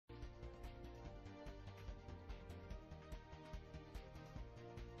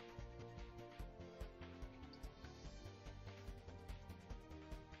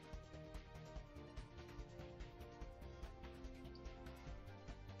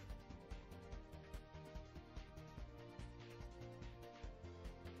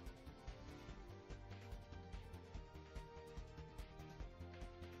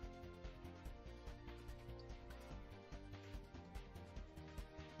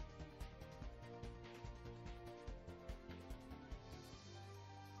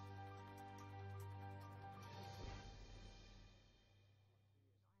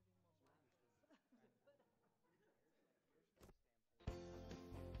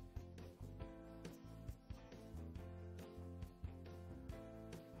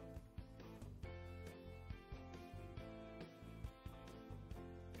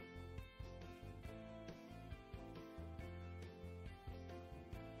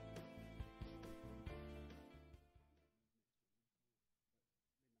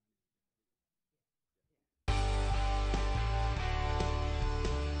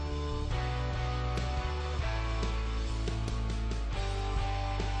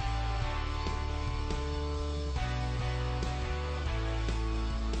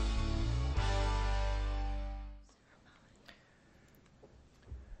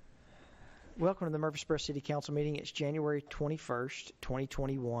Welcome to the Murfreesboro City Council meeting. It's January 21st,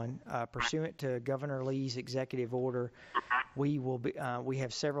 2021. Pursuant to Governor Lee's executive order, we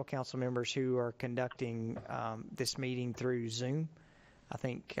have several council members who are conducting this meeting through Zoom. I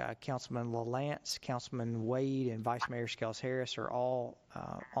think Councilman LaLance, Councilman Wade, and Vice Mayor Scales-Harris are all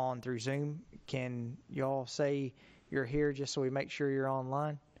on through Zoom. Can y'all say you're here just so we make sure you're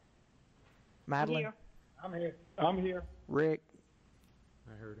online? Madeline? I'm here. Rick?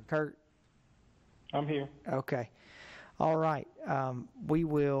 I heard him. Kurt? I'm here. Okay. All right. We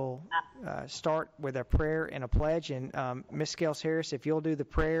will start with a prayer and a pledge. And Ms. Scales-Harris, if you'll do the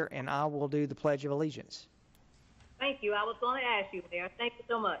prayer, and I will do the Pledge of Allegiance. Thank you. I was going to ask you, Mayor. Thank you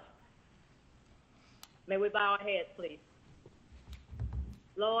so much. May we bow our heads, please.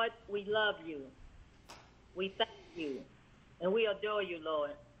 Lord, we love you. We thank you. And we adore you,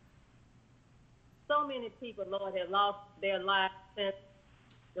 Lord. So many people, Lord, have lost their lives since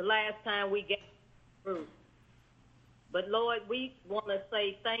the last time we got through. But, Lord, we want to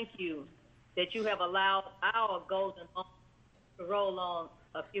say thank you that you have allowed our golden moment to roll on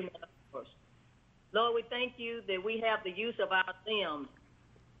a few more hours. Lord, we thank you that we have the use of our limbs.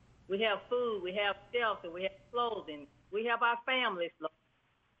 We have food, we have shelter, we have clothing, we have our families, Lord.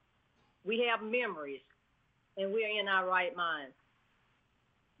 We have memories, and we are in our right minds.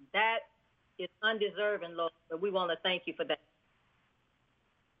 That is undeserving, Lord, but we want to thank you for that.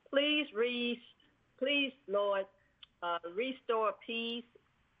 Please, Lord, restore peace,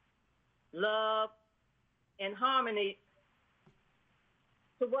 love, and harmony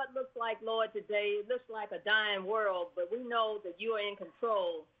to what looks like, Lord, today. It looks like a dying world, but we know that you are in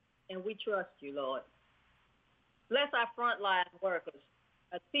control, and we trust you, Lord. Bless our frontline workers,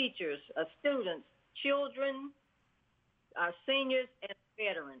 our teachers, our students, children, our seniors, and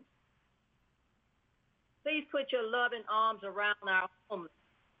veterans. Please put your loving arms around our homeless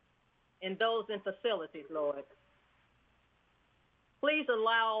and those in facilities, Lord. Please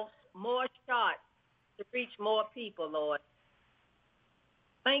allow more shots to reach more people, Lord.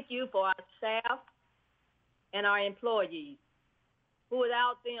 Thank you for our staff and our employees, who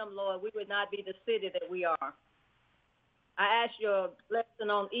without them, Lord, we would not be the city that we are. I ask your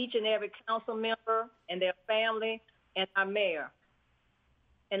blessing on each and every council member and their family and our mayor.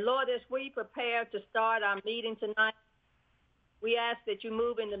 And Lord, as we prepare to start our meeting tonight, we ask that you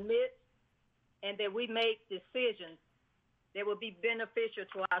move in the midst and that we make decisions that will be beneficial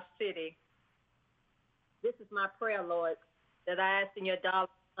to our city. This is my prayer, Lord, that I ask in your darling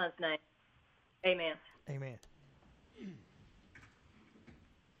Son's name. Amen. Amen.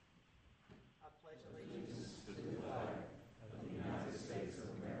 I pledge allegiance to the flag of the United States of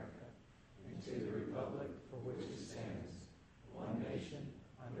America and to the republic for which it stands, one nation,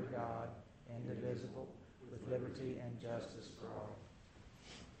 under God, indivisible, with liberty and justice for all.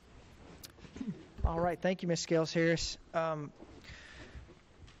 All right. Thank you, Ms. Scales-Harris.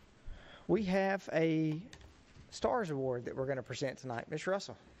 We have a STARS Award that we're going to present tonight. Ms.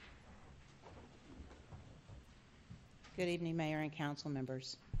 Russell. Good evening, Mayor and council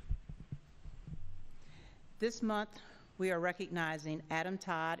members. This month, we are recognizing Adam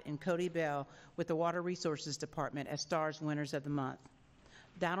Todd and Cody Bell with the Water Resources Department as STARS winners of the month.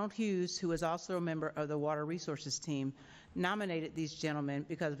 Donald Hughes, who is also a member of the Water Resources team, nominated these gentlemen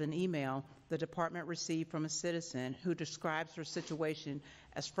because of an email the department received from a citizen who describes her situation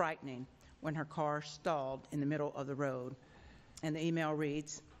as frightening when her car stalled in the middle of the road. And the email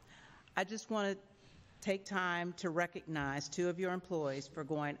reads, I just want to take time to recognize two of your employees for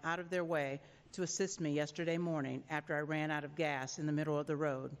going out of their way to assist me yesterday morning after I ran out of gas in the middle of the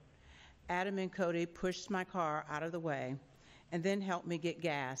road. Adam and Cody pushed my car out of the way and then helped me get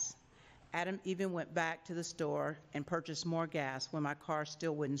gas. Adam even went back to the store and purchased more gas when my car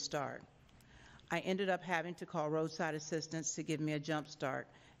still wouldn't start. I ended up having to call roadside assistance to give me a jump start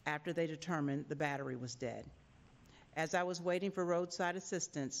after they determined the battery was dead. As I was waiting for roadside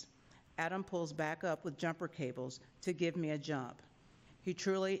assistance, Adam pulls back up with jumper cables to give me a jump. He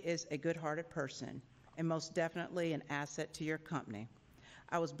truly is a good-hearted person and most definitely an asset to your company.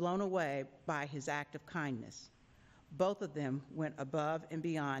 I was blown away by his act of kindness. Both of them went above and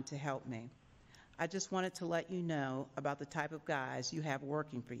beyond to help me. I just wanted to let you know about the type of guys you have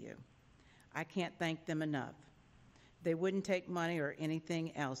working for you. I can't thank them enough. They wouldn't take money or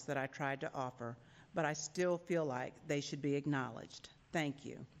anything else that I tried to offer, but I still feel like they should be acknowledged. Thank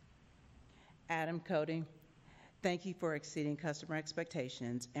you. Adam, Cody, thank you for exceeding customer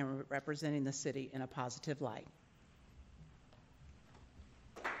expectations and representing the city in a positive light.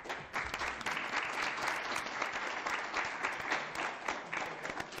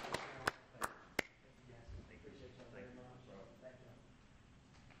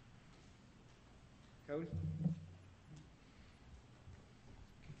 Cody.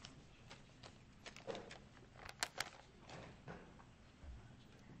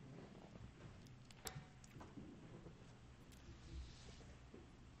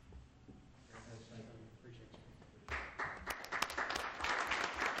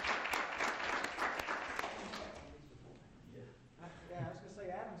 Yeah, I was gonna say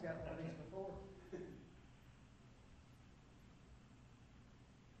Adam's got one of these before.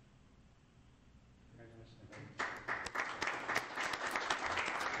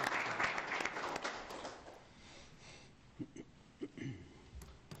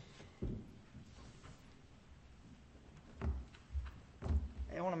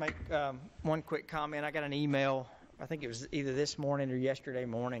 I want to make one quick comment. I got an email, I think it was either this morning or yesterday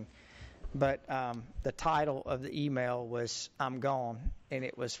morning, but the title of the email was "I'm Gone," and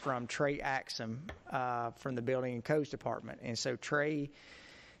it was from Trey Axum from the Building and Codes Department. And so Trey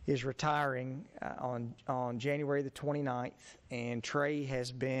is retiring on January the 29th, and Trey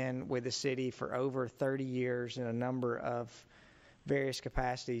has been with the city for over 30 years in a number of various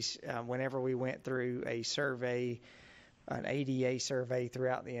capacities. Whenever we went through a survey, an ADA survey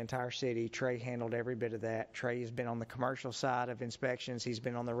throughout the entire city, Trey handled every bit of that. Trey has been on the commercial side of inspections. He's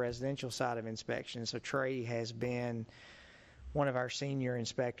been on the residential side of inspections. So Trey has been one of our senior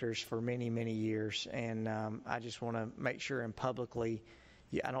inspectors for many, many years. And I just want to make sure and publicly,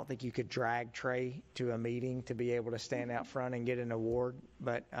 I don't think you could drag Trey to a meeting to be able to stand out front and get an award.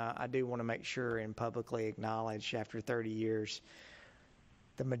 But I do want to make sure and publicly acknowledge after 30 years,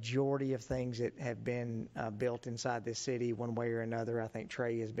 the majority of things that have been built inside this city one way or another, I think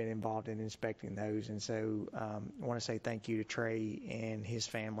Trey has been involved in inspecting those. And so I want to say thank you to Trey and his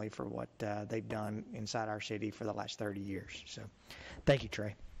family for what they've done inside our city for the last 30 years. So thank you,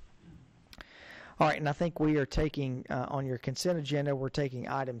 Trey. All right, and I think we are taking, on your consent agenda, we're taking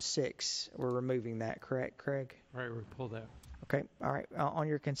item 6. We're removing that, correct, Craig? All right, we'll pull that. Okay, all right. On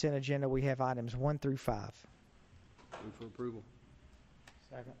your consent agenda, we have items 1 through 5. Move for approval.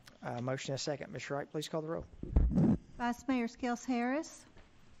 Second. Motion and a second. Ms. Wright, please call the roll. Vice Mayor Skels Harris.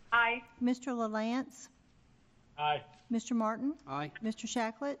 Aye. Mr. LaLance. Aye. Mr. Martin. Aye. Mr.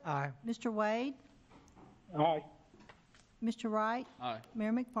 Shacklet. Aye. Mr. Wade. Aye. Mr. Wright. Aye.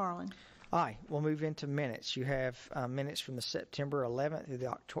 Mayor McFarland. Aye. We'll move into minutes. You have minutes from the September 11th through the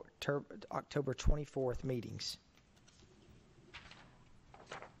October 24th meetings.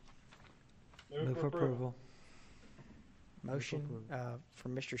 Move for approval. Motion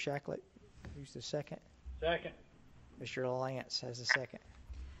from Mr. Shacklet. Who's the second? Second. Mr. LaLance has the second.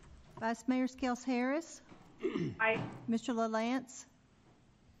 Vice Mayor Skels Harris. Aye. Mr. LaLance.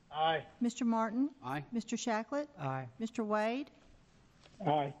 Aye. Mr. Martin. Aye. Mr. Shacklet. Aye. Mr. Wade.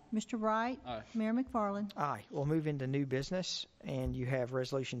 Aye. Mr. Wright. Aye. Mayor McFarland. Aye. We'll move into new business, and you have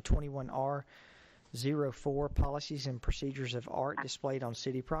Resolution 21R04, Policies and Procedures of Art Displayed on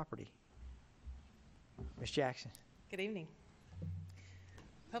City Property. Ms. Jackson. Good evening.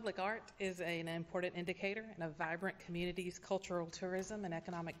 Public art is an important indicator in a vibrant community's cultural tourism and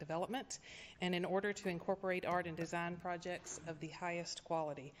economic development, and in order to incorporate art and design projects of the highest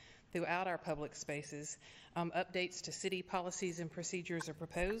quality throughout our public spaces, updates to city policies and procedures are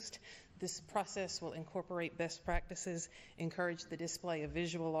proposed. This process will incorporate best practices, encourage the display of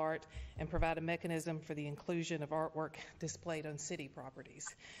visual art, and provide a mechanism for the inclusion of artwork displayed on city properties.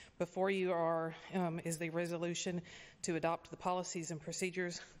 Before you is the resolution to adopt the policies and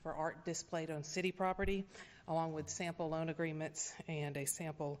procedures for art displayed on city property, along with sample loan agreements and a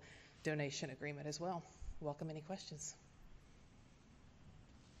sample donation agreement as well. Welcome any questions.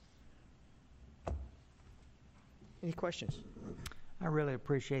 Any questions? I really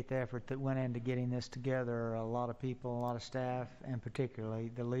appreciate the effort that went into getting this together. A lot of people, a lot of staff, and particularly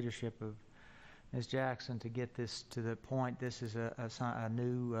the leadership of Ms. Jackson to get this to the point. This is a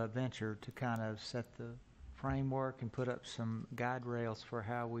new venture to kind of set the framework and put up some guide rails for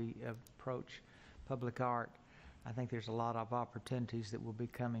how we approach public art. I think there's a lot of opportunities that will be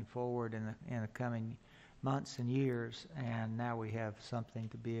coming forward in the coming months and years, and now we have something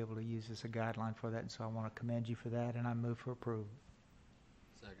to be able to use as a guideline for that, and so I want to commend you for that, and I move for approval.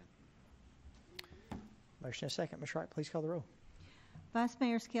 Second. Motion and a second. Ms. Wright, please call the roll. Vice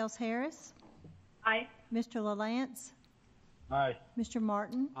Mayor Skels Harris. Aye. Mr. LaLance. Aye. Mr.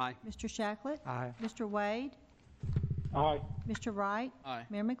 Martin. Aye. Mr. Shacklet. Aye. Mr. Wade. Aye. Mr. Wright. Aye.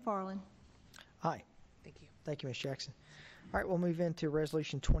 Mayor McFarland. Aye. Thank you. Thank you, Ms. Jackson. All right, we'll move into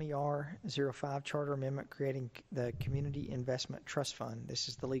Resolution 20R05, Charter Amendment creating the Community Investment Trust Fund. This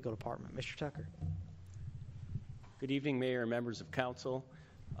is the legal department. Mr. Tucker. Good evening, Mayor and members of council.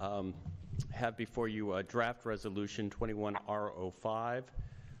 Have before you a draft resolution 21R05,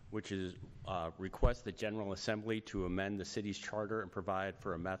 which is request the General Assembly to amend the city's charter and provide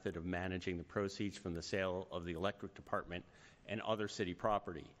for a method of managing the proceeds from the sale of the electric department and other city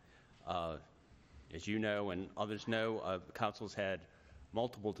property. As you know and others know, the council's had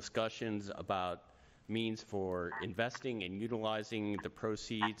multiple discussions about means for investing and utilizing the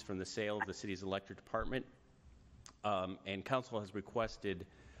proceeds from the sale of the city's electric department. And council has requested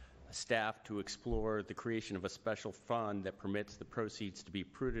staff to explore the creation of a special fund that permits the proceeds to be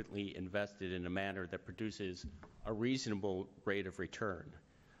prudently invested in a manner that produces a reasonable rate of return.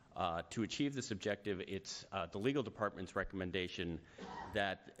 To achieve this objective, it's the legal department's recommendation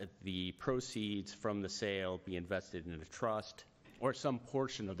that the proceeds from the sale be invested in a trust, or some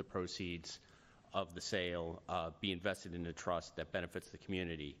portion of the proceeds of the sale be invested in a trust that benefits the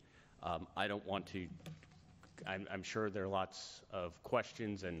community. I don't want to, I'm sure there are lots of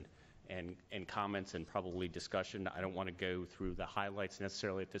questions and comments and probably discussion. I don't want to go through the highlights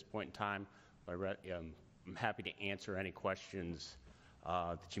necessarily at this point in time, but I'm happy to answer any questions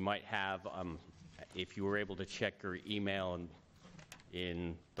that you might have. If you were able to check your email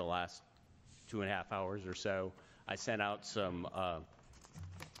in the last 2.5 hours or so, I sent out some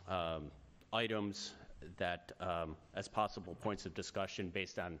items that as possible points of discussion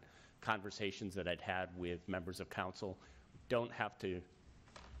based on conversations that I'd had with members of council. Don't have to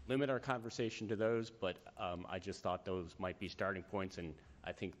limit our conversation to those, but I just thought those might be starting points, and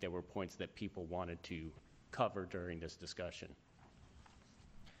I think there were points that people wanted to cover during this discussion.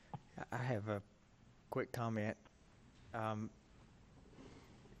 I have a quick comment.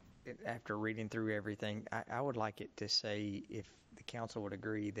 After reading through everything, I would like it to say, if the council would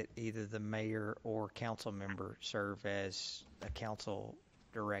agree, that either the mayor or council member serve as a council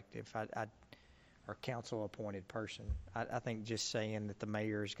directive, or council appointed person. I think just saying that the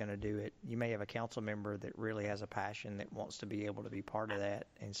mayor is going to do it, you may have a council member that really has a passion that wants to be able to be part of that,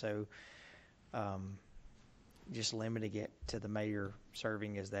 and so just limiting it to the mayor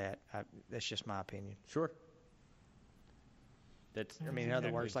serving as that, that's just my opinion. Sure. That's, I mean, in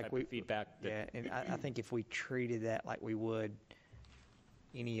other words, like we feedback. Yeah, and I think if we treated that like we would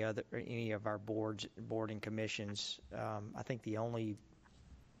any of our board and commissions, I think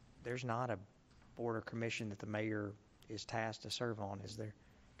there's not a board or commission that the mayor is tasked to serve on, is there?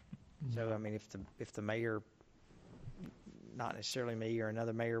 So I mean, if the mayor, not necessarily me or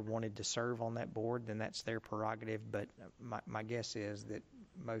another mayor, wanted to serve on that board, then that's their prerogative. But my guess is that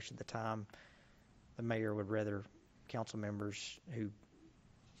most of the time, the mayor would rather council members who,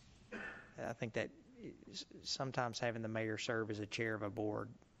 I think that sometimes having the mayor serve as a chair of a board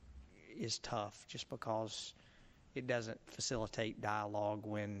is tough, just because it doesn't facilitate dialogue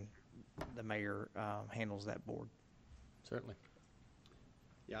when the mayor handles that board. Certainly.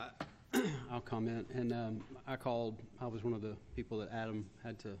 Yeah, I'll comment. And I was one of the people that Adam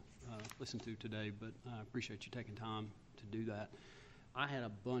had to listen to today, but I appreciate you taking time to do that. I had a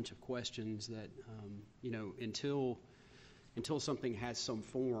bunch of questions that, until something has some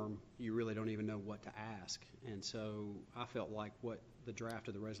form, you really don't even know what to ask. And so I felt like what the draft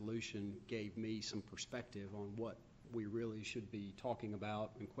of the resolution gave me some perspective on what we really should be talking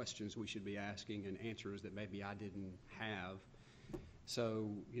about and questions we should be asking and answers that maybe I didn't have. So,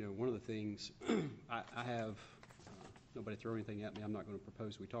 one of the things I have, nobody throw anything at me, I'm not going to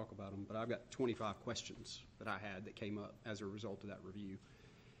propose we talk about them, but I've got 25 questions that I had that came up as a result of that review.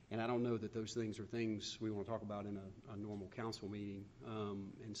 And I don't know that those things are things we want to talk about in a normal council meeting.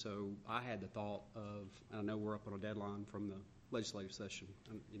 And so I had the thought of, I know we're up on a deadline from the legislative session.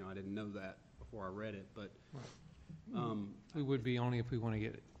 I didn't know that before I read it, but. We would be only if we want to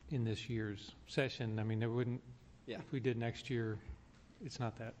get it in this year's session. I mean, there wouldn't, Yeah. If we did next year, it's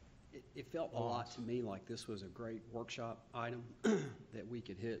not that. It felt a lot to me like this was a great workshop item, that we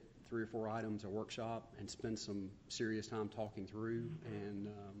could hit 3 or 4 items a workshop and spend some serious time talking through. And,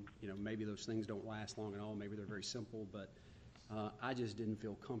 maybe those things don't last long at all. Maybe they're very simple, but I just didn't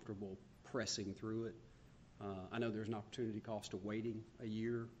feel comfortable pressing through it. I know there's an opportunity cost of waiting a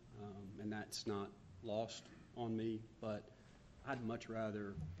year, and that's not lost on me, but I'd much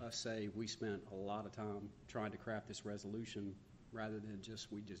rather us say we spent a lot of time trying to craft this resolution rather than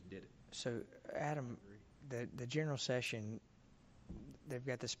we just did it. So, Adam, the general session, they've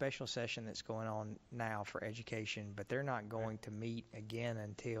got the special session that's going on now for education, but they're not going to meet again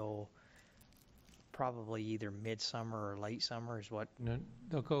until probably either midsummer or late summer is what? No,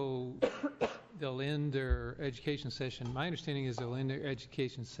 they'll end their education session. My understanding is they'll end their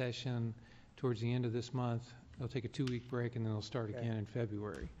education session towards the end of this month. They'll take a 2-week break, and then they'll start again in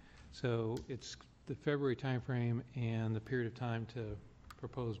February. So it's the February timeframe, and the period of time to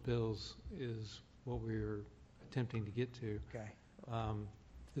propose bills is what we're attempting to get to. Okay.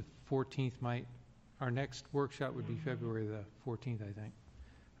 14th our next workshop would be February the 14th, I think,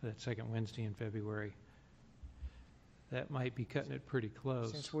 that second Wednesday in February. That might be cutting it pretty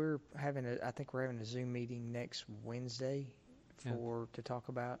close. Since I think we're having a Zoom meeting next Wednesday to talk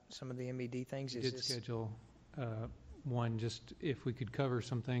about some of the MED things. We did schedule one, just if we could cover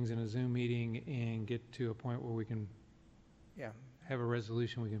some things in a Zoom meeting and get to a point where we can have a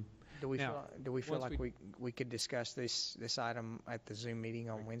resolution we can. Do we feel like we could discuss this item at the Zoom meeting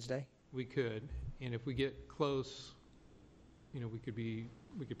on Wednesday? We could, and if we get close, we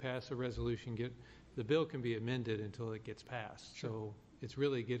could pass a resolution, the bill can be amended until it gets passed. Sure. So it's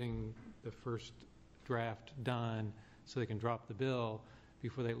really getting the first draft done so they can drop the bill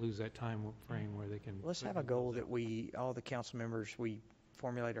before they lose that time frame where they can. Let's have a goal that all the council members, we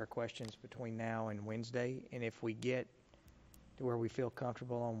formulate our questions between now and Wednesday, and if we get to where we feel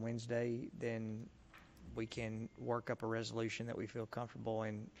comfortable on Wednesday, then we can work up a resolution that we feel comfortable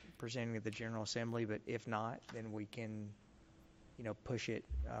in presenting to the General Assembly. But if not, then we can, push it,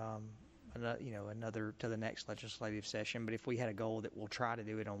 another to the next legislative session. But if we had a goal that we'll try to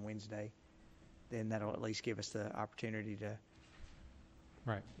do it on Wednesday, then that'll at least give us the opportunity to,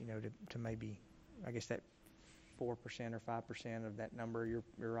 right, to maybe, I guess that 4% or 5% of that number.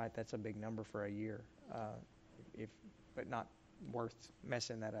 You're right. That's a big number for a year. But not worth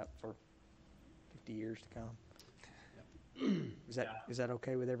messing that up for 50 years to come. Is that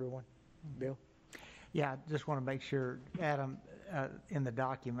okay with everyone? Bill? Yeah, I just want to make sure, Adam, in the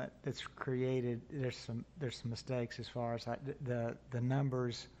document that's created, there's some mistakes as far as the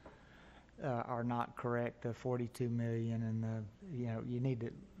numbers are not correct. The 42 million and you need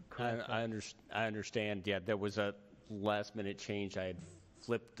to correct. I understand. Yeah, there was a last minute change. I had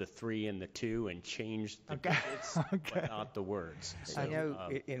flipped the 3 and the 2 and changed the digits, but not the words. So, I know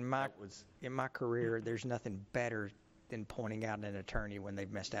in my career, there's nothing better than pointing out an attorney when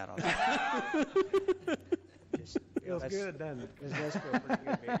they've missed out on that. Feels good, doesn't it? It does feel pretty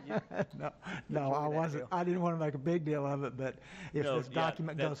good. No, I wasn't. I didn't want to make a big deal of it, but if this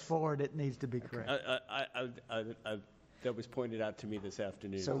document goes forward, it needs to be correct. That was pointed out to me this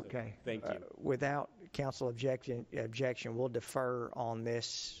afternoon. So, okay. Thank you. Without council objection, we'll defer on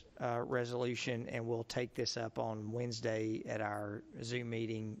this resolution, and we'll take this up on Wednesday at our Zoom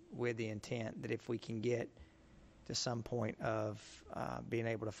meeting with the intent that if we can get to some point of being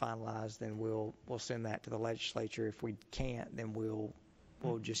able to finalize, then we'll send that to the legislature. If we can't, then we'll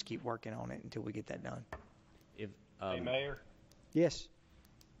just keep working on it until we get that done. Hey, Mayor. Yes.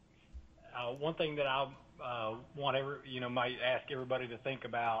 One thing that I might ask everybody to think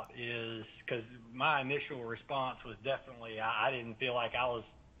about is, because my initial response was definitely I didn't feel like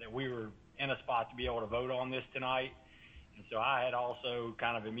that we were in a spot to be able to vote on this tonight. And so I had also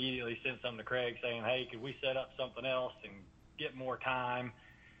kind of immediately sent something to Craig saying, hey, could we set up something else and get more time?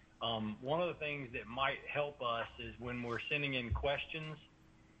 One of the things that might help us is when we're sending in questions,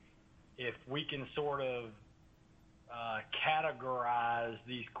 if we can sort of categorize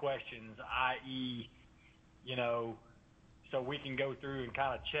these questions, i.e., so we can go through and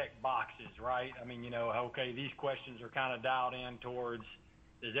kind of check boxes, right? I mean, okay, these questions are kind of dialed in towards,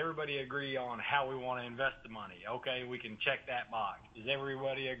 does everybody agree on how we want to invest the money? Okay, we can check that box. Does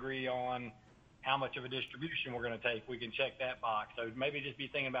everybody agree on how much of a distribution we're going to take? We can check that box. So maybe just be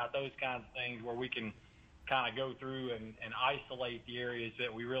thinking about those kinds of things where we can kind of go through and isolate the areas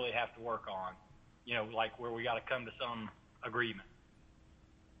that we really have to work on, like where we got to come to some agreement.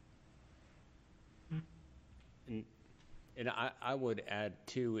 And I would add,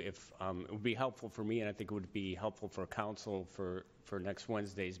 too, if it would be helpful for me, and I think it would be helpful for council for next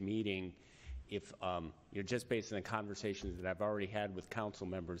Wednesday's meeting, if, just based on the conversations that I've already had with council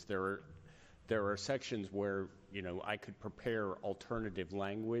members, there are sections where, I could prepare alternative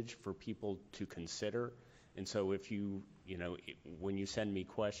language for people to consider. And so if when you send me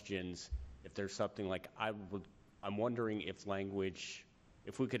questions, if there's something like, I'm wondering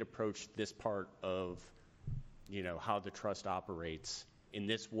if we could approach this part of how the trust operates in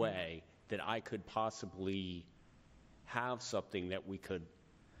this way, that I could possibly have something that we could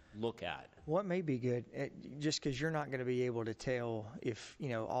look at. What may be good, just because you're not going to be able to tell if,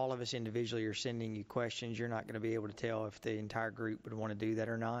 all of us individually are sending you questions, you're not going to be able to tell if the entire group would want to do that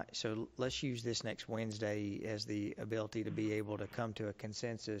or not. So let's use this next Wednesday as the ability to be able to come to a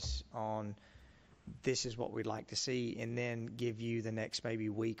consensus on this is what we'd like to see, and then give you the next maybe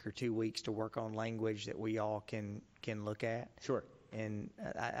week or 2 weeks to work on language that we all can look at. Sure. And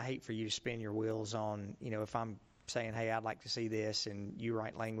I hate for you to spin your wheels on, if I'm saying, hey, I'd like to see this, and you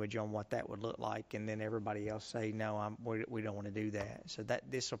write language on what that would look like, and then everybody else say, no, we don't want to do that. So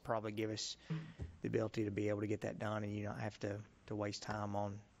this will probably give us the ability to be able to get that done, and you don't have to waste time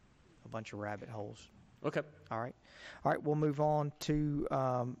on a bunch of rabbit holes. Okay. All right. We'll move on to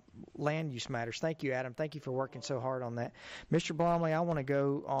land use matters. Thank you, Adam. Thank you for working so hard on that. Mr. Blomley, I want to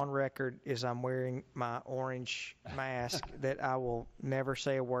go on record as I'm wearing my orange mask that I will never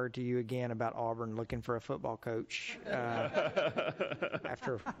say a word to you again about Auburn looking for a football coach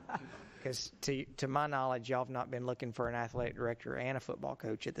because to my knowledge, y'all have not been looking for an athletic director and a football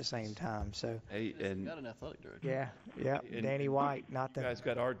coach at the same time. So Hey, and Got an athletic director. yeah, And Danny White, not you the guys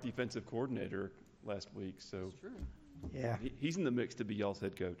got our defensive coordinator last week, so It's true. yeah. he's in the mix to be y'all's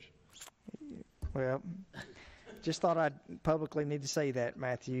head coach. Well, just thought I'd publicly need to say that,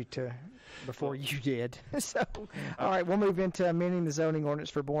 Matthew, before you did. So, all right, we'll move into amending the zoning ordinance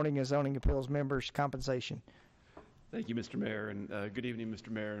for Boarding and Zoning Appeals members' compensation. Thank you, Mr. Mayor, and good evening,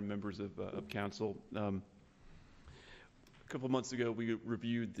 Mr. Mayor and members of council. A couple of months ago, we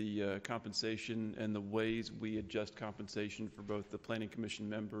reviewed the compensation and the ways we adjust compensation for both the Planning Commission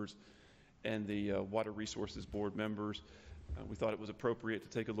members and the Water Resources Board members. We thought it was appropriate to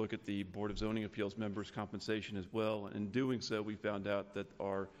take a look at the Board of Zoning Appeals members' compensation as well. And in doing so, we found out that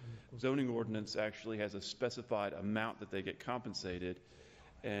our zoning ordinance actually has a specified amount that they get compensated,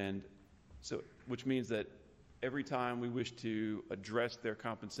 and so which means that every time we wish to address their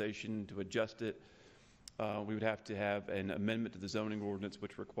compensation, to adjust it, we would have to have an amendment to the zoning ordinance,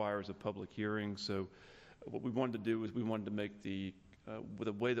 which requires a public hearing. So what we wanted to do is we wanted to make the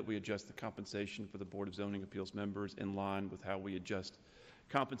way that we adjust the compensation for the Board of Zoning Appeals members in line with how we adjust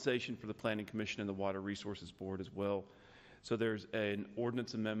compensation for the Planning Commission and the Water Resources Board as well. So there's an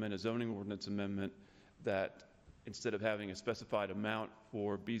ordinance amendment, a zoning ordinance amendment, that instead of having a specified amount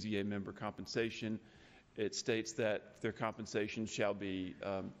for BZA member compensation, it states that their compensation shall be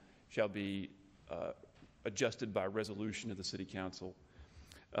adjusted by resolution of the City Council.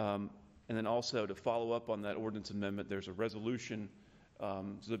 And then also to follow up on that ordinance amendment, there's a resolution.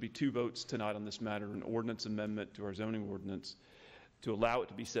 So there'll be 2 votes tonight on this matter: an ordinance amendment to our zoning ordinance to allow it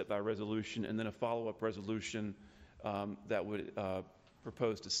to be set by resolution, and then a follow-up resolution that would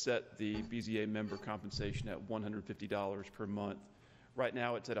propose to set the BZA member compensation at $150 per month. Right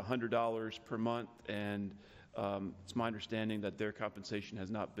now, it's at $100 per month, and it's my understanding that their compensation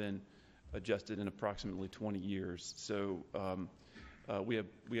has not been adjusted in approximately 20 years. So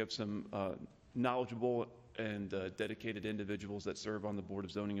we have some knowledgeable and dedicated individuals that serve on the Board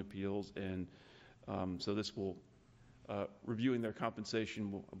of Zoning Appeals, and so this will reviewing their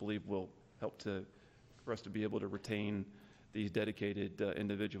compensation, I believe, will help for us to be able to retain these dedicated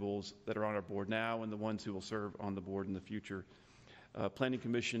individuals that are on our board now and the ones who will serve on the board in the future. Planning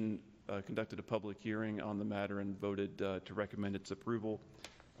Commission conducted a public hearing on the matter and voted to recommend its approval.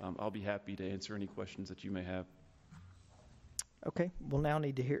 I'll be happy to answer any questions that you may have. Okay, we'll now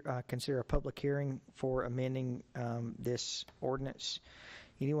need to consider a public hearing for amending this ordinance.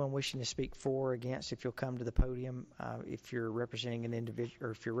 Anyone wishing to speak for or against, if you'll come to the podium. If you're representing an individual,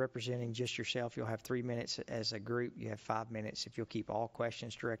 or if you're representing just yourself, you'll have 3 minutes. As a group, you have 5 minutes. If you'll keep all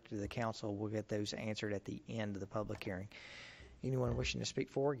questions directed to the council, we'll get those answered at the end of the public hearing. Anyone wishing to speak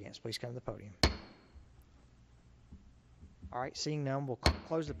for or against, please come to the podium. All right, seeing none, we'll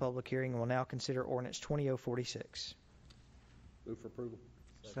close the public hearing and we'll now consider ordinance 20046. Move for approval.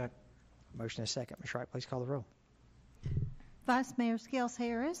 Second. Motion is second. Ms. Wright, please call the roll. Vice Mayor Skels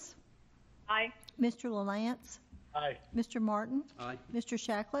Harris. Aye. Mr. LaLance. Aye. Mr. Martin. Aye. Mr.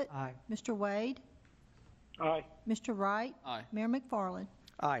 Shacklet. Aye. Mr. Wade. Aye. Mr. Wright. Aye. Mayor McFarland.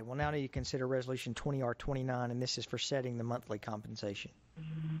 Aye. We'll now need to consider Resolution 20R29, and this is for setting the monthly compensation.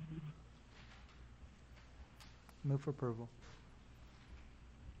 Move for approval.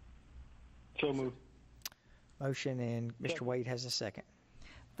 So moved. Motion, and Mr. Wade has a second.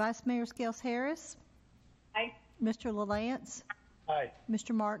 Vice Mayor Skels Harris. Aye. Mr. LaLance. Aye.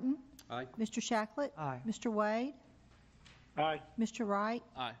 Mr. Martin. Aye. Mr. Shacklet. Aye. Mr. Wade. Aye. Mr. Wright.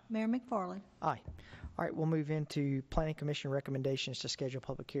 Aye. Mayor McFarland. Aye. All right, we'll move into Planning Commission recommendations to schedule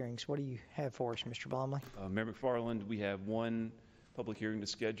public hearings. What do you have for us, Mr. Blomley? Mayor McFarland, we have one public hearing to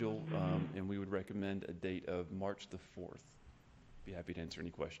schedule, and we would recommend a date of March the 4th. Be happy to answer any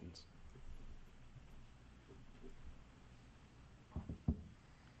questions.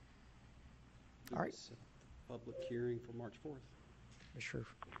 All right. Public hearing for March 4th. Mr.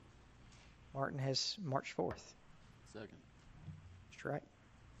 Martin has March 4th. Second. Mr. Wright,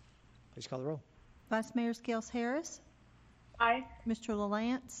 please call the roll. Vice Mayor Skels Harris. Aye. Mr.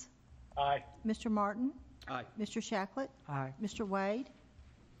 LaLance. Aye. Mr. Martin. Aye. Mr. Shacklet. Aye. Mr. Wade.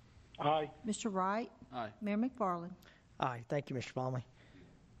 Aye. Mr. Wright. Aye. Mayor McFarland. Aye. Thank you, Mr. Blomley.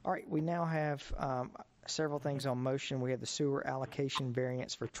 All right, we now have several things on motion. We have the sewer allocation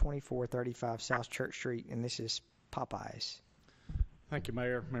variance for 2435 South Church Street, and this is Popeyes. Thank you,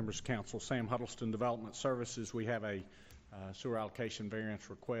 Mayor, members of council. Sam Huddleston, Development Services. We have a sewer allocation variance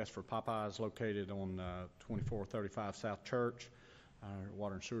request for Popeyes located on 2435 South Church. Our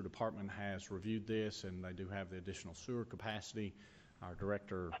Water and Sewer Department has reviewed this, and they do have the additional sewer capacity. Our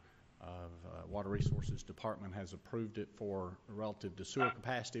Director of Water Resources Department has approved it for relative to sewer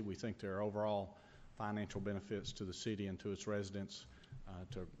capacity. We think there are overall financial benefits to the city and to its residents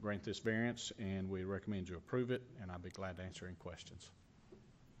to grant this variance, and we recommend you approve it, and I'll be glad to answer any questions.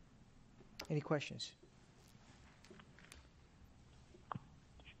 Any questions?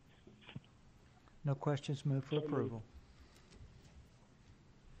 No questions, move for approval.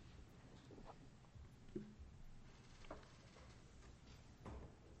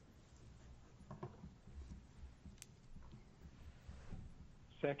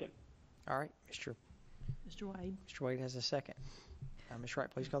 Second. All right, Mr. Wade. Mr. Wade has a second. Ms. Wright,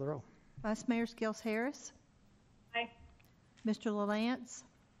 please call the roll. Vice Mayor Skels Harris. Aye. Mr. LaLance.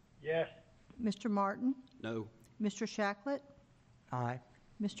 Yes. Mr. Martin. No. Mr. Shacklet. Aye.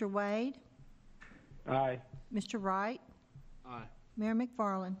 Mr. Wade. Aye. Mr. Wright. Aye. Mayor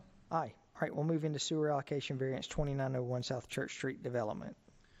McFarland. Aye. All right, we'll move into sewer allocation variance 2901 South Church Street development.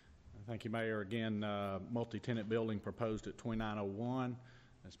 Thank you, Mayor. Again, multi-tenant building proposed at 2901.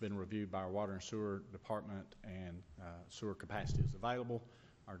 It's been reviewed by our Water and Sewer Department, and sewer capacity is available.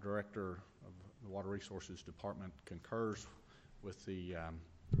 Our Director of the Water Resources Department concurs with the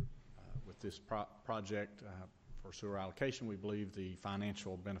with this project for sewer allocation. We believe the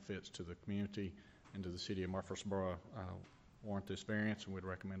financial benefits to the community and to the city of Murfreesboro warrant this variance, and we'd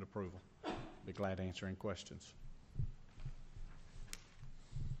recommend approval. Be glad to answer any questions.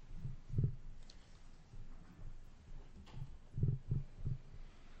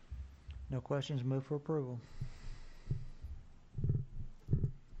 No questions, move for approval.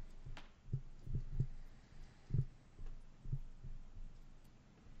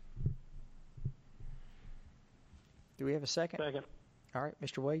 Do we have a second? Second. All right,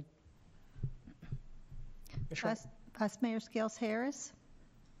 Mr. Wade. Ms. Wright. Vice Mayor Skels Harris.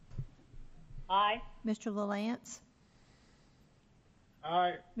 Aye. Mr. LaLance.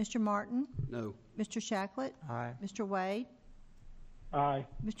 Aye. Mr. Martin. No. Mr. Shacklet. Aye. Mr. Wade. Aye.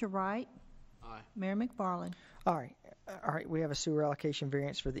 Mr. Wright. Aye. Mayor McFarland. All right, we have a sewer allocation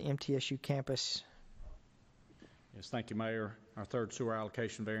variance for the MTSU campus. Yes, thank you, Mayor. Our third sewer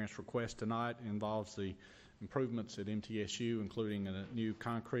allocation variance request tonight involves the improvements at MTSU, including a new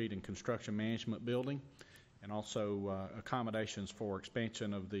concrete and construction management building, and also accommodations for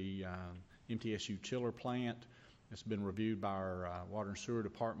expansion of the MTSU chiller plant. It's been reviewed by our Water and Sewer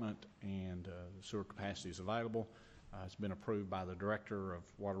Department, and the sewer capacity is available. It's been approved by the Director of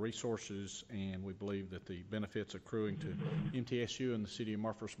Water Resources, and we believe that the benefits accruing to MTSU and the City of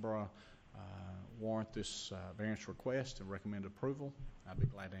Murfreesboro warrant this variance request and recommend approval. I'd be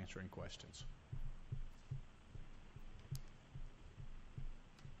glad to answer any questions.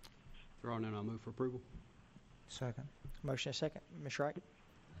 If there are none, I'll move for approval. Second. Motion and second. Ms. Wright.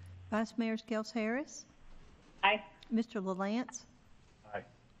 Vice Mayor Skels Harris. Aye. Mr. LaLance. Aye.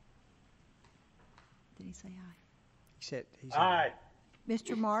 Did he say aye? He said he's Aye.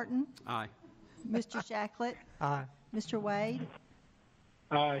 Mr. Martin. Aye. Mr. Shacklet. Aye. Mr. Wade.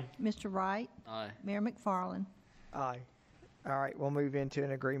 Aye. Mr. Wright. Aye. Mayor McFarland. Aye. All right, we'll move into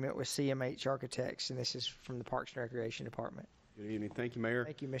an agreement with CMH Architects, and this is from the Parks and Recreation Department. Good evening. Thank you, Mayor.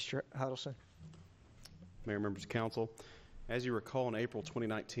 Thank you, Mr. Huddleston. Mayor, members of council. As you recall, in April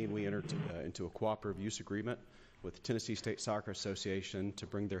 2019, we entered into a cooperative use agreement with the Tennessee State Soccer Association to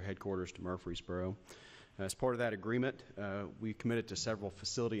bring their headquarters to Murfreesboro. As part of that agreement, we committed to several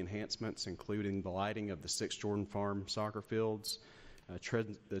facility enhancements, including the lighting of the 6 Jordan Farm soccer fields,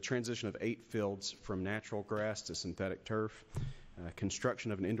 the transition of 8 fields from natural grass to synthetic turf,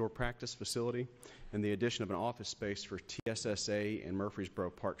 construction of an indoor practice facility, and the addition of an office space for TSSA and Murfreesboro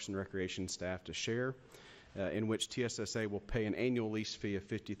Parks and Recreation staff to share, in which TSSA will pay an annual lease fee of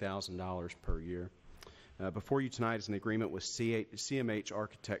 $50,000 per year. Before you tonight is an agreement with CMH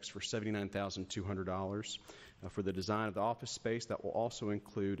Architects for $79,200 for the design of the office space that will also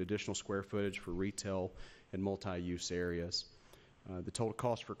include additional square footage for retail and multi-use areas. The total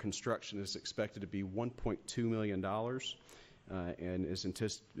cost for construction is expected to be $1.2 million and is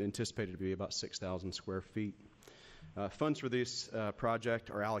anticipated to be about 6,000 square feet. Funds for this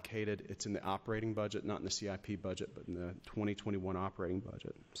project are allocated. It's in the operating budget, not in the CIP budget, but in the 2021 operating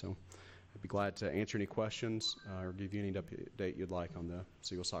budget. So I'd be glad to answer any questions or give you any update you'd like on the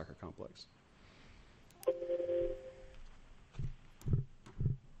Siegel Soccer Complex.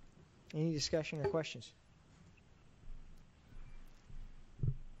 Any discussion or questions?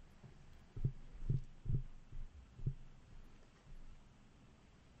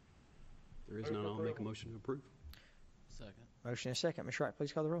 approve. Second. Motion and second. Ms. Wright,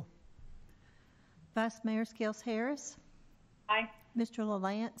 please call the roll. Vice Mayor Skels Harris. Aye. Mr.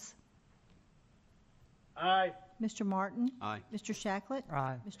 LaLance. Aye. Mr. Martin. Aye. Mr. Shacklet.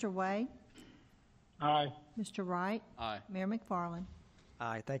 Aye. Mr. Wade. Aye. Mr. Wright. Aye. Mayor McFarland.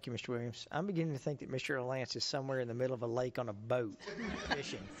 Aye. Thank you, Mr. Williams. I'm beginning to think that Mr. Lance is somewhere in the middle of a lake on a boat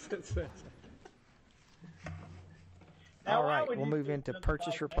fishing. Now, All why right, would we'll you move do into something purchase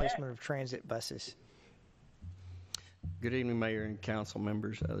like that? replacement of transit buses. Good evening, Mayor and council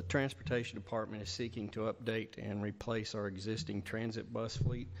members. The Transportation Department is seeking to update and replace our existing transit bus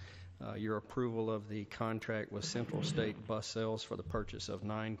fleet. Your approval of the contract with Central State Bus Sales for the purchase of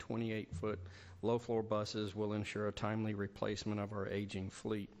 9 28-foot low-floor buses will ensure a timely replacement of our aging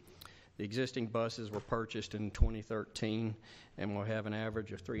fleet. The existing buses were purchased in 2013 and will have an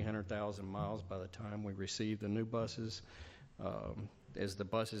average of 300,000 miles by the time we receive the new buses. As the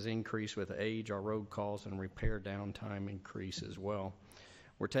buses increase with age, our road calls and repair downtime increase as well.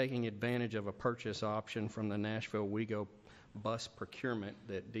 We're taking advantage of a purchase option from the Nashville WeGo bus procurement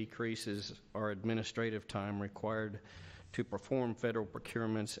that decreases our administrative time required to perform federal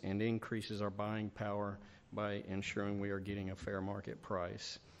procurements and increases our buying power by ensuring we are getting a fair market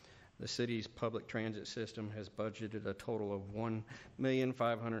price. The city's public transit system has budgeted a total of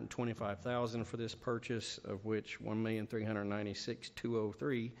 $1,525,000 for this purchase, of which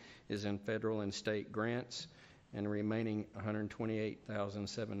 $1,396,203 is in federal and state grants, and the remaining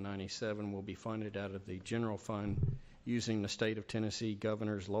 $128,797 will be funded out of the general fund using the State of Tennessee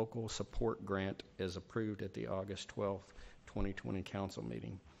Governor's Local Support Grant as approved at the August 12, 2020 council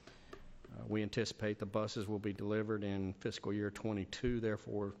meeting. We anticipate the buses will be delivered in fiscal year 22,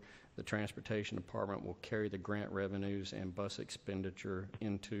 therefore the Transportation Department will carry the grant revenues and bus expenditure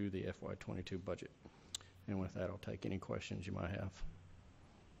into the FY22 budget. And with that, I'll take any questions you might have.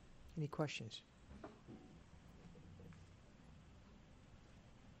 Any questions?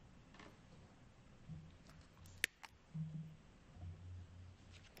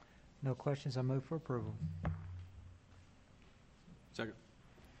 No questions. I move for approval. Second.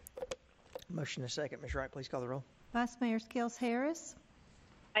 Motion and second. Ms. Wright, please call the roll. Vice Mayor Skels Harris.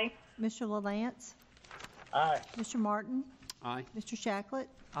 Aye. Mr. LaLance. Aye. Mr. Martin. Aye. Mr. Shacklet.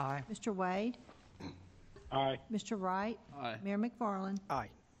 Aye. Mr. Wade. Aye. Mr. Wright. Aye. Mayor McFarland. Aye.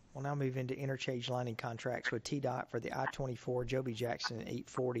 We'll now move into interchange lining contracts with TDOT for the I-24, Joby Jackson,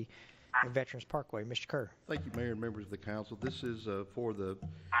 840, and Veterans Parkway. Mr. Kerr. Thank you, Mayor and members of the council. This is for the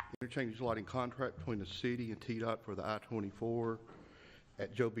interchange lighting contract between the city and TDOT for the I-24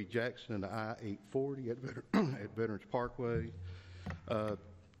 at Joby Jackson and the I-840 at Veterans Parkway.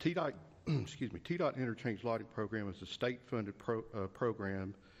 TDOT interchange lighting program is a state-funded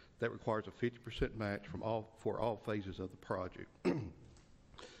program that requires a 50% match for all phases of the project.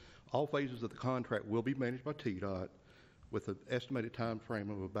 All phases of the contract will be managed by TDOT with an estimated time frame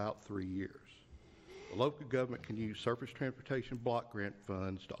of about 3 years. The local government can use surface transportation block grant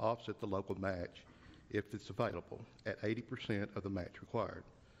funds to offset the local match if it's available at 80% of the match required.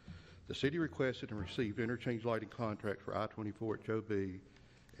 The city requested and received interchange lighting contract for I-24 at Joby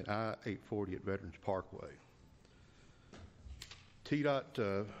and I-840 at Veterans Parkway.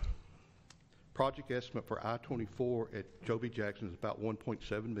 TDOT project estimate for I-24 at Joby Jackson is about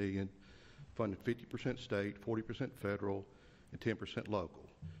 $1.7 million, funded 50% state, 40% federal, and 10% local,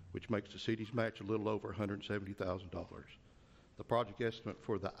 which makes the city's match a little over $170,000. The project estimate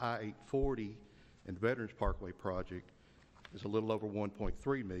for the I-840 and Veterans Parkway project is a little over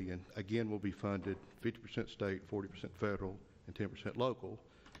 $1.3 million. Again, will be funded 50% state, 40% federal, and 10% local,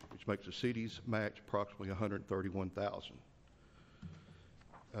 which makes the city's match approximately $131,000.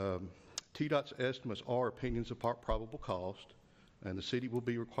 TDOT's estimates are opinions of probable cost, and the city will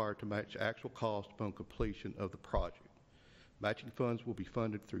be required to match actual cost upon completion of the project. Matching funds will be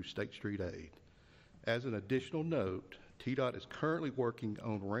funded through State Street Aid. As an additional note, TDOT is currently working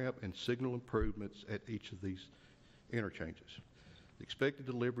on ramp and signal improvements at each of these interchanges. The expected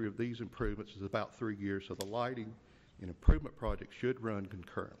delivery of these improvements is about 3 years, so the lighting and improvement projects should run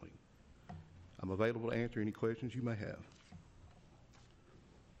concurrently. I'm available to answer any questions you may have.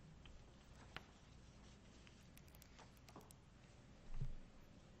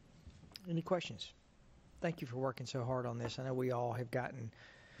 Any questions? Thank you for working so hard on this. I know we all have gotten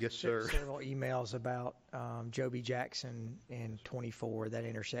Yes, sir. several emails about Joby Jackson and 24, that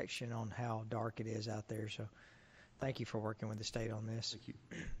intersection, on how dark it is out there. So thank you for working with the state on this. Thank you.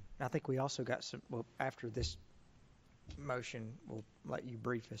 I think we also got some, well, after this motion, we'll let you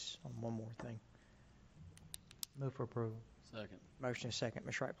brief us on one more thing. Move for approval. Second. Motion is second.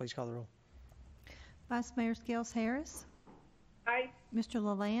 Ms. Wright, please call the roll. Vice Mayor Skels Harris. Aye. Mr.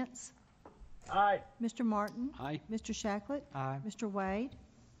 LaLance. Aye. Mr. Martin? Aye. Mr. Shacklet? Aye. Mr. Wade?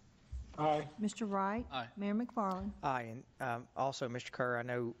 Aye. Mr. Wright? Aye. Mayor McFarland? Aye, and also, Mr. Kerr, I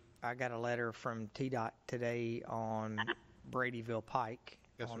know I got a letter from TDOT today on Bradyville Pike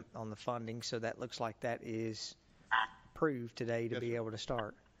Yes, sir. on the funding, so that looks like that is approved today to Yes, be sir. able to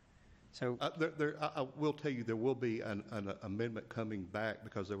start. So, I will tell you, there will be an amendment coming back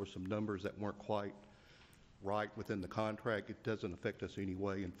because there were some numbers that weren't quite right within the contract. It doesn't affect us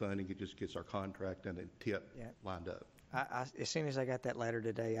anyway in funding. It just gets our contract and the tip Yeah. lined up. as soon as I got that letter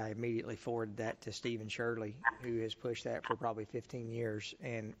today, I immediately forwarded that to Stephen Shirley, who has pushed that for probably 15 years,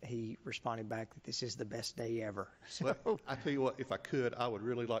 and he responded back that this is the best day ever. So, Well, I tell you what, if I could, I would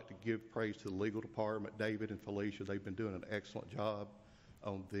really like to give praise to the legal department, David and Felicia. They've been doing an excellent job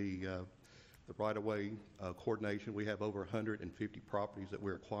on the right-of-way coordination. We have over 150 properties that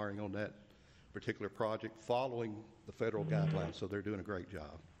we're acquiring on that particular project, following the federal guidelines, so they're doing a great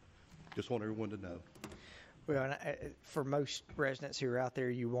job. Just want everyone to know. well, and for most residents who are out there,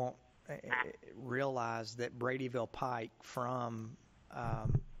 you won't realize that Bradyville Pike from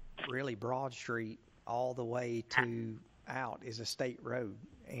really Broad Street all the way to out is a state road.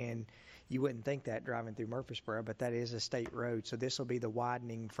 And you wouldn't think that driving through Murfreesboro, but that is a state road. So this will be the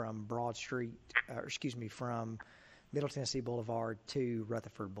widening from Broad Street, from Middle Tennessee Boulevard to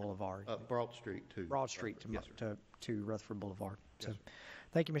Rutherford Boulevard. Broad Street, too. Broad Street Yes, sir. to Rutherford Boulevard. Yes, So, sir.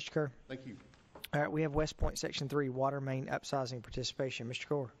 thank you, Mr. Kerr. Thank you. All right, we have West Point Section 3 Water Main Upsizing Participation. Mr.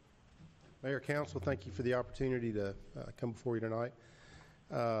 Kerr. Mayor, Council, thank you for the opportunity to come before you tonight.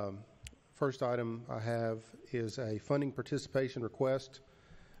 First item I have is a funding participation request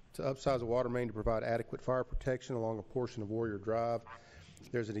to upsize a water main to provide adequate fire protection along a portion of Warrior Drive.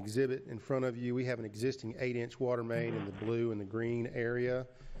 There's an exhibit in front of you. We have an existing 8-inch water main in the blue and the green area.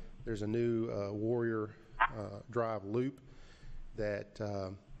 There's a new Warrior Drive loop that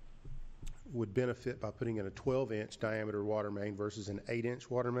would benefit by putting in a 12-inch diameter water main versus an 8-inch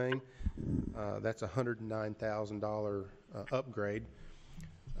water main. That's a $109,000 upgrade.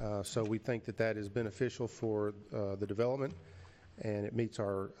 So we think that that is beneficial for the development, and it meets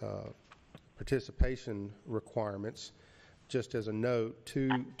our participation requirements. Just as a note,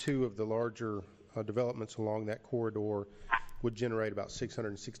 two of the larger developments along that corridor would generate about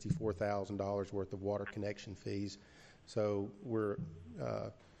 $664,000 worth of water connection fees. So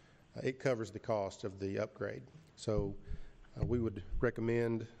it covers the cost of the upgrade. So we would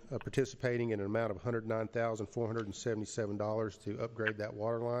recommend participating in an amount of $109,477 to upgrade that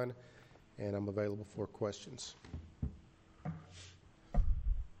water line, and I'm available for questions.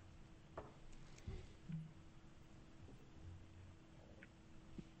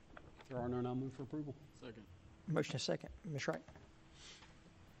 If there are none, I'll move for approval. Second. Motion is second. Ms. Wright.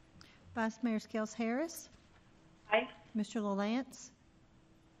 Vice Mayor Skels Harris? Aye. Mr. LaLance?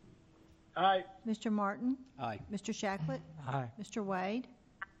 Aye. Mr. Martin? Aye. Mr. Shacklet? Aye. Mr. Wade?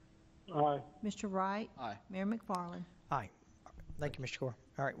 Aye. Mr. Wright? Aye. Mayor McFarland? Aye. Thank you, Mr. Gore.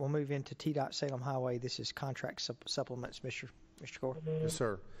 All right, we'll move into TDOT Salem Highway. This is contract supplements, Mr. Gore. Yes,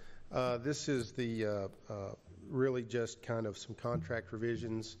 sir. This is the really just kind of some contract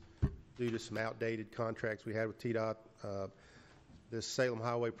revisions due to some outdated contracts we had with TDOT. This Salem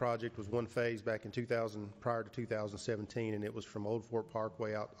Highway project was one phase back in prior to 2017, and it was from Old Fort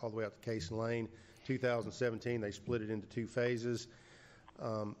Parkway out all the way out to Cason Lane. 2017, they split it into two phases.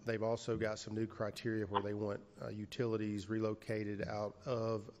 They've also got some new criteria where they want utilities relocated out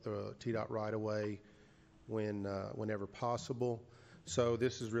of the TDOT right-of-way whenever possible. So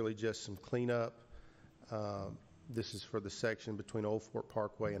this is really just some cleanup. This is for the section between Old Fort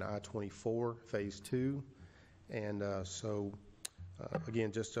Parkway and I-24, Phase 2. And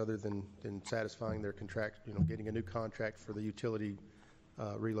again, just other than satisfying their contract, getting a new contract for the utility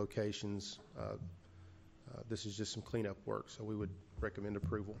relocations, this is just some cleanup work, so we would recommend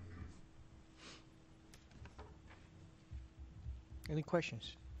approval. Any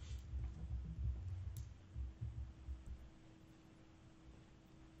questions?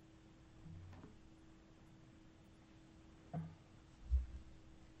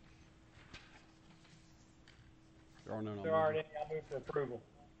 There are none, There aren't any. I move for approval.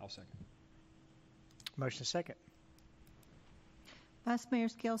 I'll second. Motion is second. Vice Mayor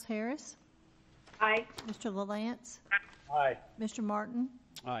Skels Harris? Aye. Mr. LaLance? Aye. Mr. Martin?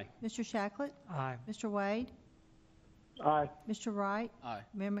 Aye. Mr. Shacklet? Aye. Mr. Wade? Aye. Mr. Wright? Aye.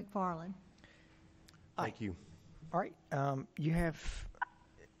 Mayor McFarland? Thank you. All right, you have,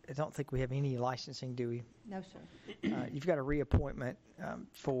 I don't think we have any licensing, do we? No, sir. You've got a reappointment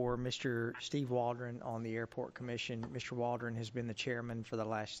for Mr. Steve Waldron on the Airport Commission. Mr. Waldron has been the chairman for the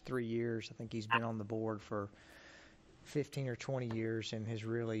last 3 years. I think he's been on the board for 15 or 20 years and has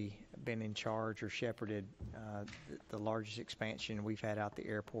really been in charge or shepherded the largest expansion we've had out the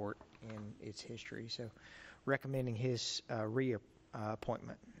airport in its history. So recommending his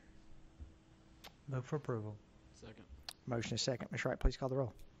reappointment. Move for approval. Second. Motion is second. Ms. Wright, please call the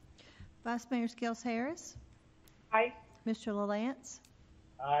roll. Vice Mayor Skels Harris. Aye. Mr. LaLance.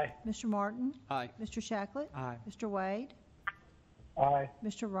 Aye. Mr. Martin. Aye. Mr. Shacklet. Aye. Mr. Wade. Aye.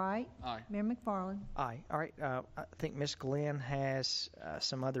 Mr. Wright. Aye. Mayor McFarland. Aye. All right. I think Ms. Glenn has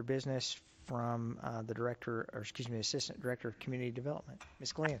some other business from the Assistant Director of Community Development.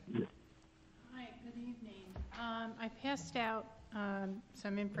 Ms. Glenn. Hi, good evening. I passed out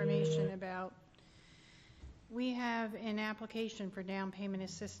some information about, we have an application for down payment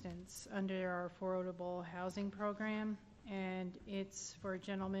assistance under our affordable housing program, and it's for a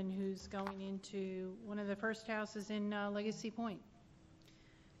gentleman who's going into one of the first houses in Legacy Point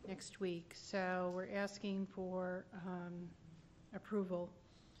next week. So we're asking for approval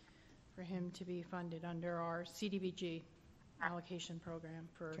for him to be funded under our CDBG allocation program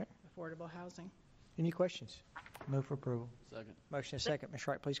for affordable housing. Any questions? Move for approval. Second. Motion is second. Ms.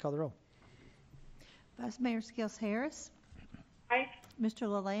 Wright, please call the roll. Vice Mayor Skels Harris. Aye. Mr.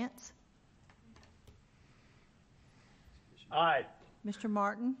 LaLance. Aye. Mr.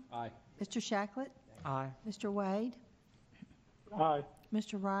 Martin. Aye. Mr. Shacklet. Aye. Mr. Wade. Aye.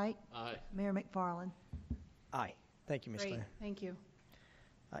 Mr. Wright. Aye. Mayor McFarland. Aye. Thank you, Ms. Great, Glenn. thank you.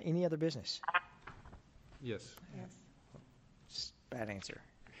 Any other business? Yes. Yes. Bad answer.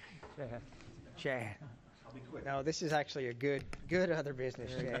 Chad. I'll be quick. No, this is actually a good other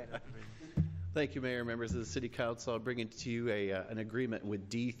business, Chad. Thank you, Mayor, members of the City Council. I'm bringing to you an agreement with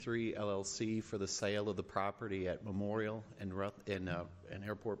D3 LLC for the sale of the property at Memorial and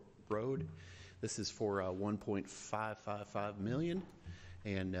Airport Road. This is for $1.555 million,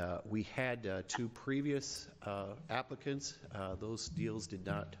 and we had two previous applicants. Those deals did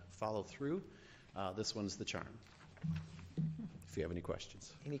not follow through. This one's the charm. If you have any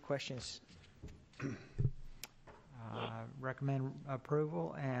questions. Any questions? Recommend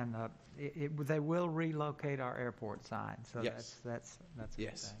approval, and they will relocate our airport sign. So Yes. that's a good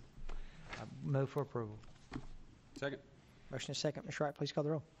Yes. thing. Move for approval. Second. Motion is second. Ms. Wright, please call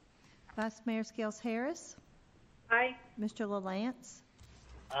the roll. Vice Mayor Skels Harris. Aye. Mr. LaLance.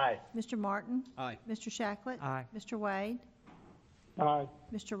 Aye. Mr. Martin. Aye. Mr. Shacklet. Aye. Mr. Wade. Aye.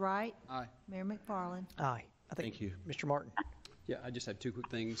 Mr. Wright. Aye. Mayor McFarland. Aye. Thank you. Mr. Martin. Yeah, I just have two quick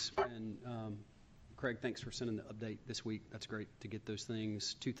things. And Craig, thanks for sending the update this week. That's great to get those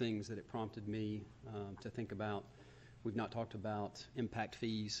things. Two things that it prompted me to think about. We've not talked about impact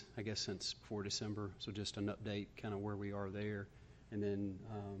fees, I guess, since before December. So just an update, kind of where we are there. And then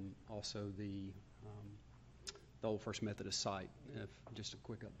also the Old First Methodist site. Just a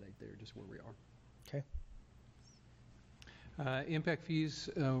quick update there, just where we are. Okay. Impact fees,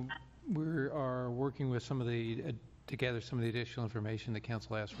 we are working with to gather some of the additional information that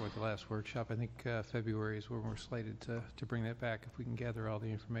council asked for at the last workshop. I think February is when we're slated to bring that back if we can gather all the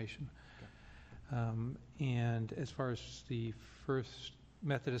information. And as far as the First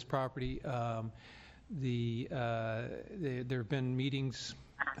Methodist property, there have been meetings,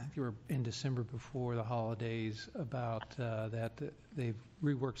 I think they were in December before the holidays, about that they've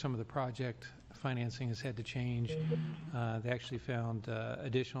reworked some of the project. Financing has had to change. They actually found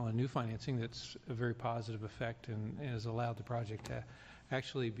additional and new financing that's a very positive effect and has allowed the project to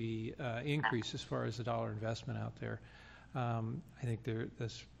actually be increased as far as the dollar investment out there. I think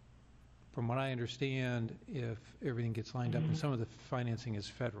from what I understand, if everything gets lined up, and some of the financing is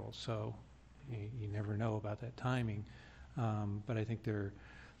federal, so you never know about that timing. But I think they're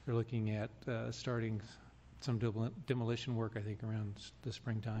looking at starting some demolition work, I think, around the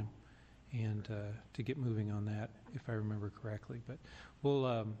springtime, and to get moving on that, if I remember correctly. But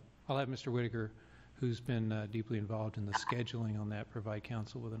I'll have Mr. Whitaker, who's been deeply involved in the scheduling on that, provide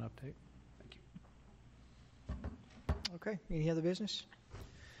council with an update. Thank you. Okay. Any other business?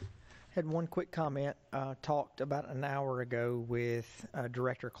 Had one quick comment. Talked about an hour ago with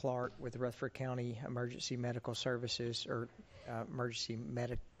Director Clark with Rutherford County Emergency Medical Services, or Emergency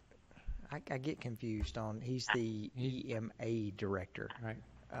Medic. I get confused on. He's the EMA director, right?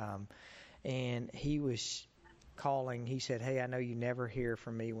 And he was calling. He said, "Hey, I know you never hear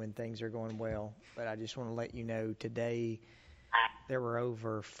from me when things are going well, but I just want to let you know today there were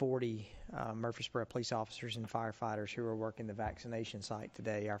over 40 Murfreesboro police officers and firefighters who were working the vaccination site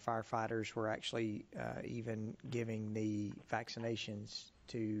today. Our firefighters were actually even giving the vaccinations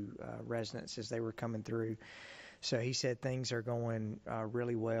to residents as they were coming through." So he said things are going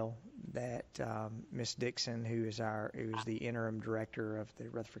really well. That Ms. Dixon, who is the interim director of the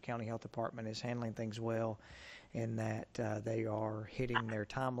Rutherford County Health Department, is handling things well, and that they are hitting their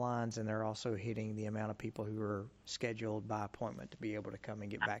timelines, and they're also hitting the amount of people who are scheduled by appointment to be able to come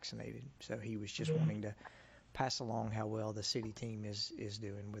and get vaccinated. So he was just wanting to pass along how well the city team is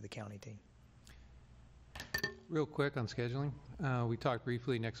doing with the county team. Real quick on scheduling, we talked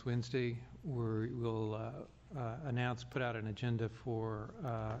briefly next Wednesday. We'll put out an agenda for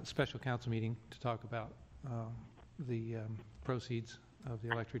a special council meeting to talk about the proceeds of the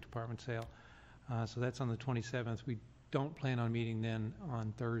electric department sale. So that's on the 27th. We don't plan on meeting then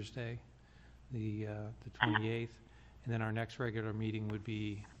on Thursday, the 28th, and then our next regular meeting would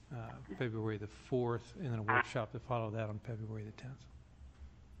be February the 4th, and then a workshop to follow that on February the 10th.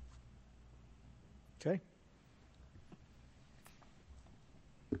 Okay.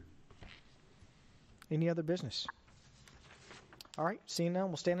 Any other business? All right, seeing none,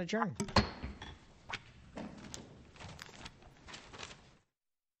 we'll stand adjourned.